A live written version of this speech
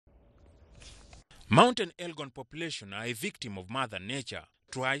Mountain Elgon population are a victim of Mother Nature.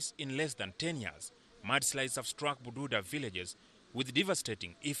 Twice in less than 10 years, mudslides have struck Bududa villages with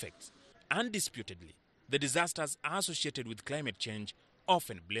devastating effects. Undisputedly, the disasters are associated with climate change,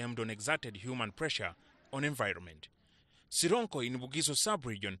 often blamed on exerted human pressure on environment. Sironko in Bugisu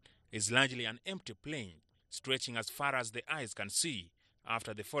sub-region is largely an empty plain, stretching as far as the eyes can see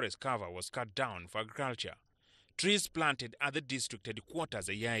after the forest cover was cut down for agriculture. Trees planted at the district headquarters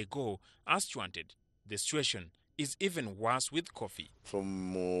a year ago are stunted. The situation is even worse with coffee.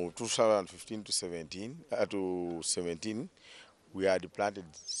 From 2015 to 17, we had planted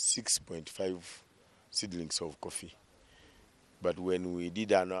 6.5 seedlings of coffee. But when we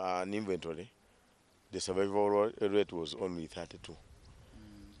did an inventory, the survival rate was only 32.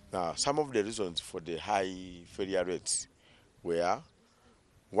 Now, some of the reasons for the high failure rates were,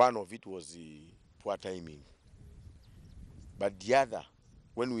 one of it was the poor timing. But the other,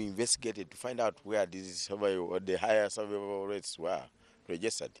 when we investigated to find out where the higher survival rates were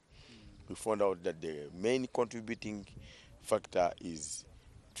registered, we found out that the main contributing factor is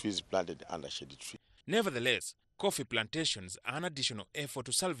trees planted under shady trees. Nevertheless, coffee plantations are an additional effort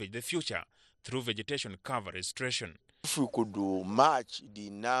to salvage the future through vegetation cover restoration. If we could match the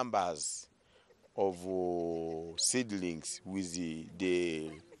numbers of seedlings with the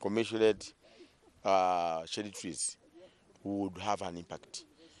commensurate shady trees, we would have an impact,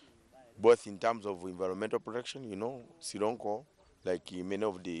 both in terms of environmental protection. Sironko, like many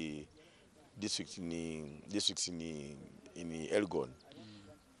of the districts in Elgon,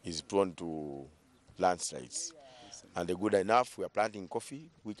 is prone to landslides. And the good enough, we are planting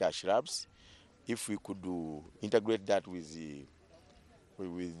coffee, which are shrubs. If we could integrate that with the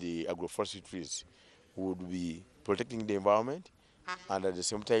agroforestry trees, we would be protecting the environment and at the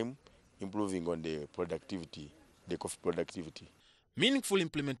same time improving on the productivity, the coffee productivity. Meaningful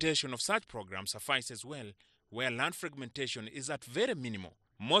implementation of such programs suffices well where land fragmentation is at very minimal.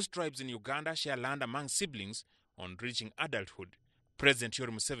 Most tribes in Uganda share land among siblings on reaching adulthood. President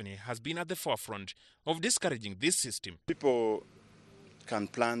Yoweri Museveni has been at the forefront of discouraging this system. People can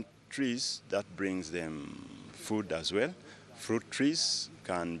plant trees that brings them food as well. Fruit trees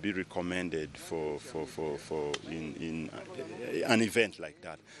can be recommended for in an event like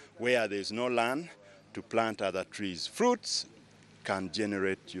that, where there's no land to plant other trees. Fruits can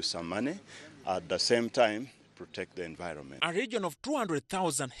generate you some money, at the same time protect the environment. A region of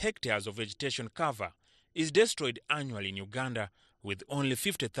 200,000 hectares of vegetation cover is destroyed annually in Uganda, with only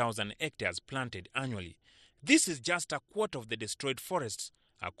 50,000 hectares planted annually. This is just a quarter of the destroyed forests,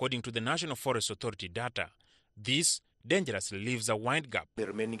 according to the National Forest Authority data. This dangerously leaves a wide gap. The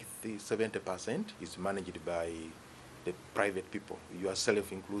remaining 70% is managed by the private people,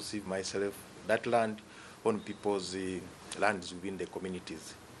 yourself inclusive, myself. That land on people's lands within the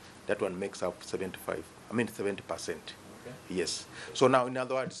communities. That one makes up 70%. Okay. Yes. So now, in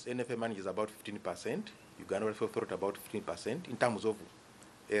other words, NFA manages about 15%. Uganda also thought about 15% in terms of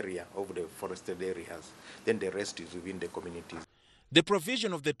area, of the forested areas. Then the rest is within the communities. The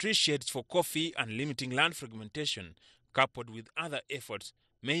provision of the tree shades for coffee and limiting land fragmentation, coupled with other efforts,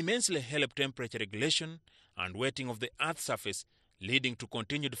 may immensely help temperature regulation and wetting of the earth's surface, leading to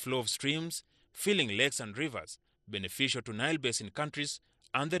continued flow of streams, filling lakes and rivers, beneficial to Nile Basin countries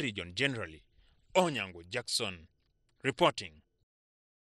and the region generally. Onyango Jackson, reporting.